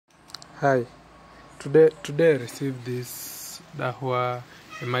Hi, today I received this Dahua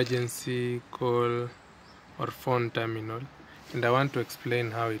Emergency Call or Phone Terminal, and I want to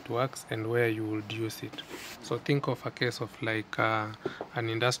explain how it works and where you would use it. So think of a case of like an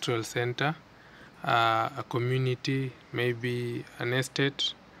industrial center, a community, maybe an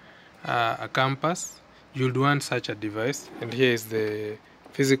estate, a campus. You'd want such a device, and here is the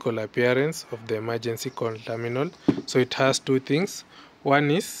physical appearance of the emergency call terminal. So it has two things.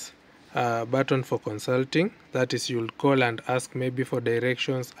 One is a button for consulting, that is, you'll call and ask maybe for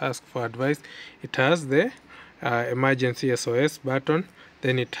directions, ask for advice. It has the emergency SOS button,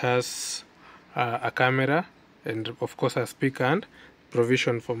 then it has a camera, and of course a speaker and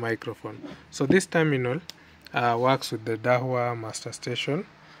provision for microphone. So this terminal works with the Dahua Master Station.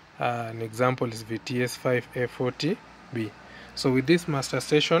 An example is VTS 5A40B. So with this master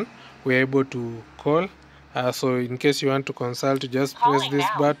station, we're able to call. So in case you want to consult, just press this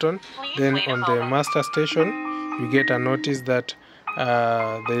button. Then on the master station, you get a notice that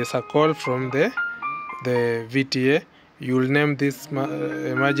there is a call from the VTA. You will name these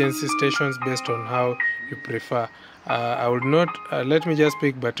emergency stations based on how you prefer. I will not, let me just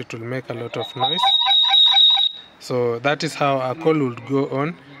speak, but it will make a lot of noise. So that is how a call would go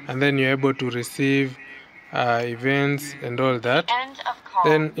on, and then you're able to receive events and all that.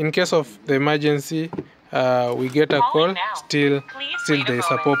 Then in case of the emergency, we get a call, still there is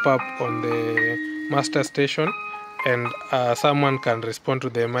a pop-up on the master station, and someone can respond to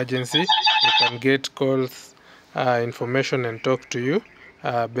the emergency. You can get calls, information, and talk to you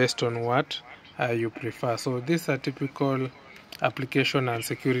based on what you prefer. So this is a typical application and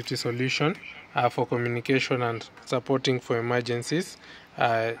security solution for communication and supporting for emergencies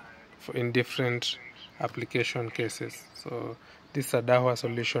in different application cases. So this is a Dahua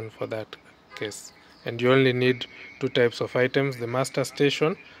solution for that case, and you only need two types of items: the master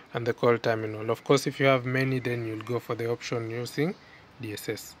station and the call terminal. Of course, if you have many, then you'll go for the option using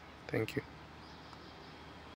DSS. Thank you.